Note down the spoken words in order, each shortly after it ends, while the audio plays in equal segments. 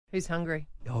Who's hungry?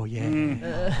 Oh, yeah.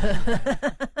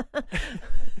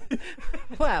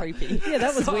 Wow. Creepy. Yeah,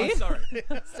 that was weird. Sorry.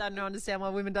 Starting to understand why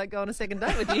women don't go on a second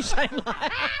date with you, Shane.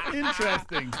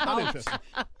 Interesting. Not interesting.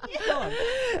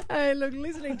 Hey, look,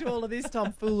 listening to all of this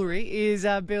tomfoolery is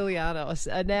Bill Janos.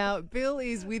 Now, Bill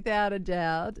is without a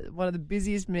doubt one of the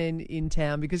busiest men in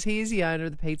town because he is the owner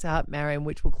of the Pizza Hut Marion,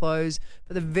 which will close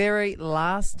for the very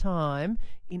last time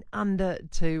in under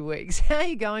 2 weeks. How are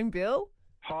you going, Bill?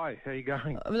 Hi, how you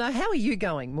going? No, how are you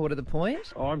going, more to the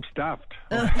point? I'm stuffed.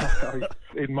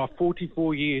 In my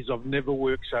 44 years, I've never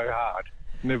worked so hard.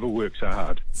 Never worked so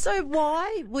hard. So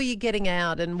why were you getting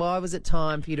out and why was it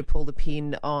time for you to pull the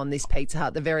pin on this Pizza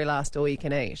Hut, the very last all you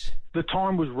can eat? The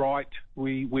time was right.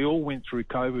 We all went through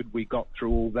COVID. We got through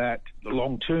all that.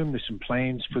 Long term, there's some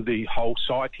plans for the whole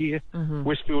site here. Mm-hmm.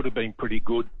 Westfield have been pretty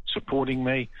good supporting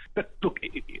me. But look,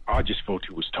 I just felt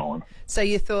it was time. So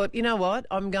you thought, you know what,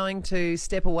 I'm going to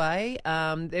step away.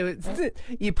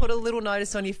 You put a little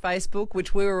notice on your Facebook,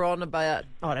 which we were on about,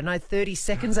 30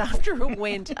 seconds after it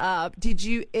went up. Did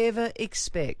you ever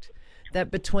expect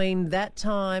that between that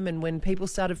time and when people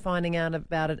started finding out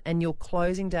about it and your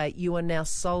closing date, you are now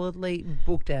solidly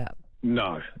booked out?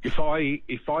 No. If I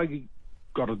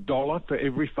got $1 for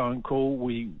every phone call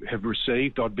we have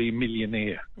received, I'd be a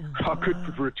millionaire. I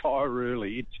could retire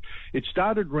early. It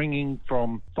started ringing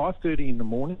from 5:30 in the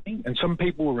morning, and some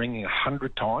people were ringing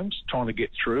 100 times trying to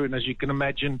get through. And as you can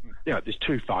imagine, there's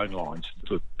 2 phone lines.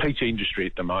 The pizza industry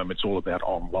at the moment, it's all about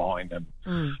online and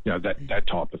that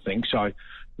type of thing. So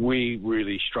we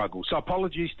really struggle. So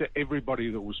apologies to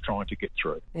everybody that was trying to get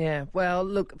through. Yeah, well,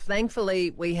 look,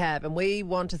 thankfully we have, and we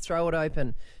want to throw it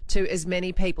open to as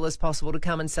many people as possible to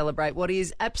come and celebrate what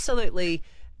is absolutely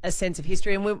a sense of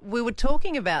history. And we were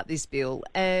talking about this, Bill,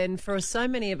 and for so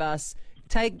many of us,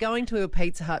 going to a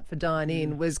Pizza Hut for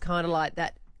dine-in was kind of like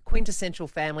that quintessential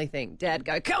family thing. Dad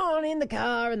go, come on in the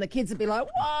car, and the kids would be like,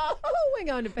 whoa, we're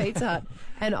going to Pizza Hut,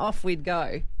 and off we'd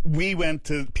go. We went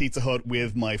to Pizza Hut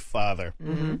with my father.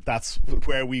 Mm-hmm. That's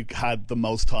where we had the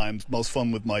most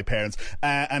fun with my parents.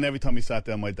 And every time we sat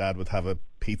down, my dad would have a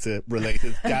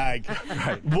pizza-related gag.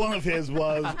 Right. One of his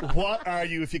was, what are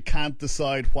you if you can't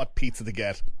decide what pizza to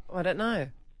get? I don't know.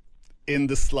 In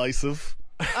the slice of...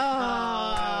 He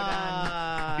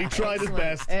tried his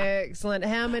best. Excellent.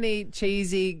 How many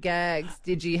cheesy gags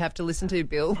did you have to listen to,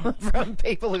 Bill, from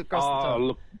people across the top?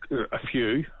 Look, a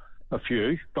few. But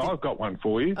I've got one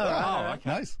for you. Oh, okay.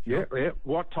 Nice. Yeah.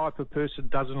 What type of person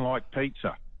doesn't like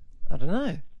pizza? I don't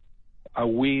know. A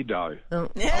weirdo. Oh. A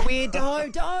weirdo.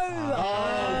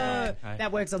 Okay.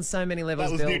 That works on so many levels,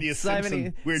 That was Bill. nearly a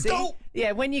Simpson. Weirdo. See,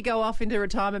 yeah, when you go off into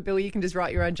retirement, Bill, you can just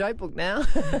write your own joke book now.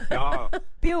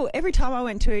 Bill, every time I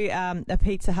went to a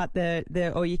Pizza Hut,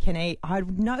 the all you can eat,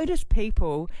 I'd notice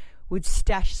people would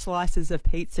stash slices of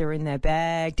pizza in their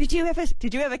bag. Did you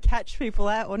ever catch people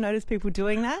out or notice people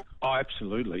doing that? Oh,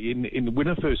 absolutely. When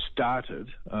I first started,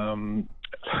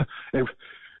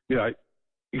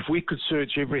 if we could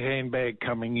search every handbag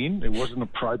coming in, it wasn't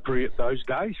appropriate those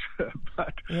days.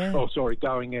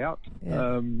 Going out,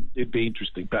 it'd be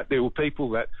interesting. But there were people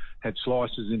that had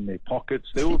slices in their pockets.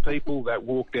 There were people that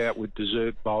walked out with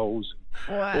dessert bowls,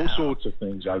 all sorts of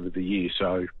things over the years.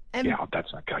 So,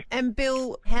 that's okay. And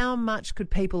Bill, how much could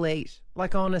people eat?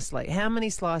 Like, honestly, how many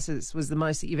slices was the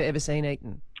most that you've ever seen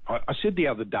eaten? I said the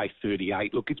other day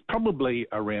 38. Look, it's probably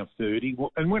around 30.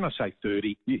 And when I say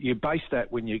 30, you base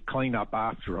that when you clean up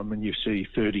after them and you see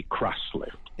 30 crusts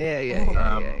left.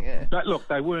 Yeah. But look,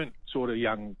 they weren't sort of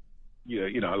young,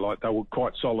 like they were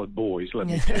quite solid boys, let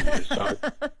me tell you. So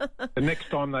the next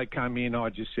time they come in, I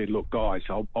just said, look, guys,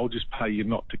 I'll just pay you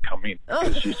not to come in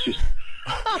because it's just...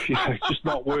 it's just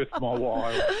not worth my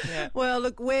while. Yeah. Well,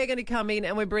 look, we're going to come in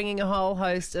and we're bringing a whole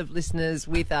host of listeners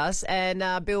with us. And,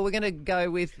 Bill, we're going to go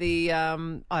with the,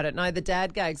 the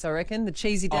dad gags, I reckon, the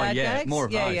cheesy dad gags. More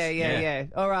of those. Yeah.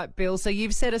 All right, Bill, so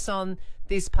you've set us on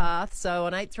this path. So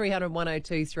on 8300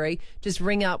 1023, just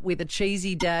ring up with a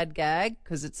cheesy dad gag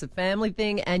because it's a family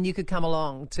thing and you could come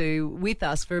along with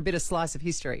us for a bit of slice of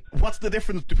history. What's the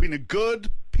difference between a good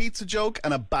pizza joke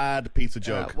and a bad pizza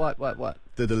joke? What?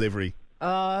 The delivery.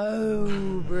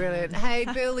 Oh, brilliant. Hey,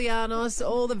 Bill Janos,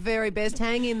 all the very best.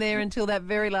 Hang in there until that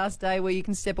very last day where you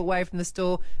can step away from the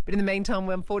store. But in the meantime,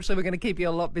 unfortunately, we're going to keep you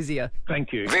a lot busier.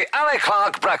 Thank you. The Alec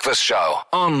Clark Breakfast Show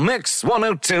on Mix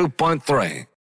 102.3.